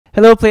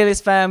Hello,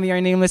 playlist fam. We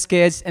are Nameless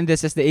Kids, and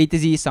this is the A to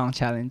Z Song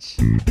Challenge.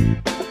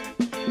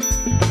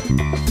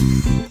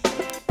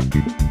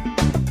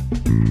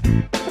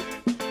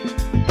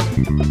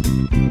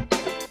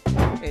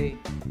 Hey.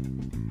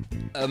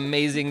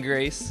 Amazing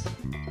Grace.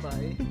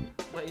 By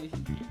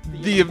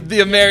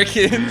The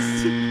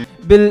Americans.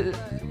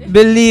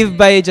 Believe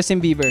by Justin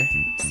Bieber.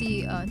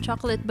 See,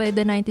 Chocolate by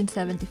the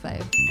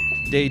 1975.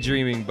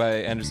 Daydreaming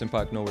by Anderson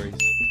 .Paak, no worries.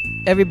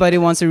 Everybody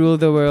Wants to Rule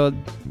the World.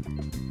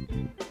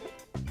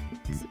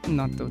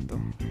 Not Toto.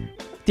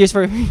 Tears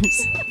for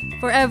Fears.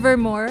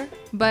 Forevermore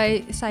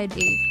by Side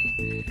A.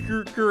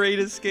 Great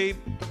Escape.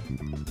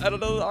 I don't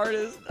know the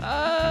artist.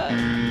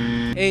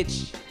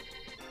 H.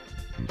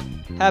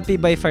 Happy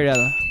by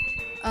Pharrell.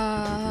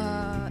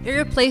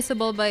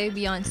 Irreplaceable by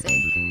Beyonce.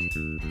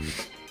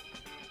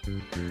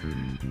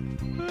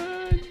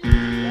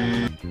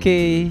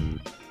 K.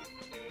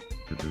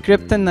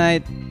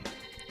 Kryptonite.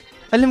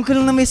 Alam ko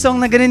lang na may song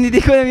na ganun, hindi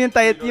ko alam yung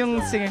title,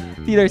 yung singer.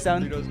 Theater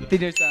Sound.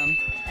 Theater Sound.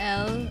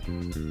 L.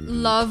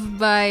 Love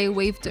by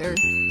Wave to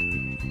Earth.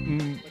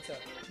 What's up?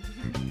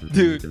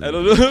 Dude, I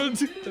don't know.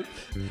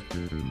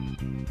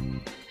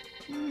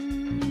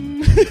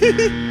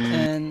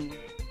 And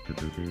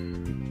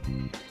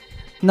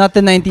not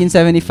the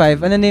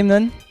 1975. Ano name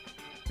nun?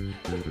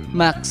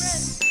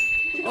 Max.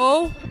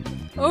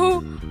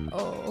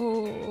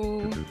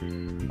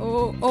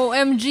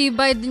 OMG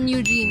by the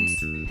New Jeans.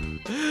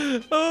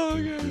 Oh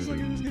my god, look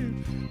at this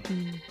game.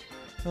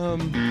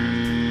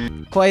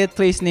 Quiet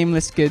Place,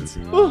 Nameless Kids.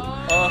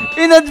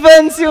 In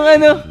advance yung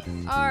ano.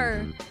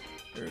 R.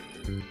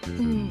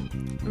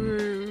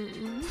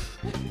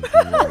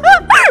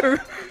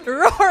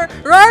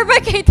 Roar by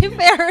Katy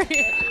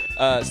Perry.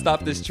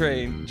 Stop This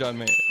Train, John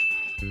Mayer.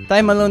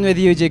 Time Alone with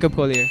You, Jacob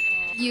Collier.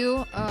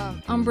 U.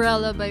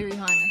 Umbrella by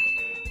Rihanna.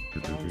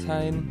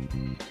 Valentine.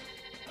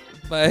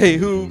 By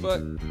who? By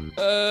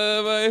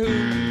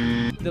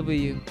who?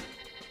 W.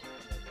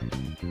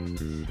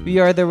 We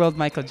Are the World,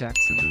 Michael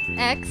Jackson.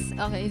 X.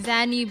 Okay,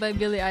 Zanny by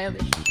Billie Eilish.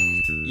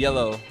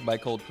 Yellow by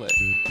Coldplay.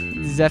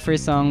 Zephyr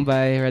Song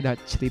by Red Hot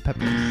Chili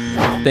Peppers.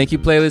 Thank you,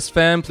 Playlist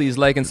fam. Please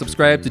like and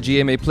subscribe to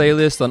GMA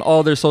Playlist on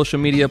all their social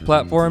media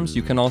platforms.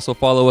 You can also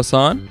follow us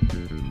on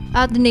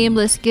At the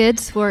Nameless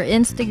Kids for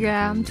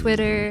Instagram,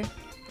 Twitter,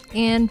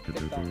 and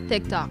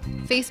TikTok.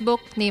 Facebook,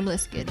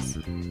 Nameless Kids.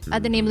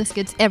 At the Nameless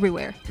Kids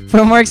everywhere.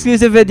 For more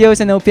exclusive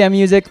videos and OPM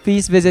music,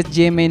 please visit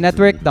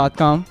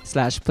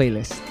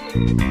gmanetwork.com/playlist.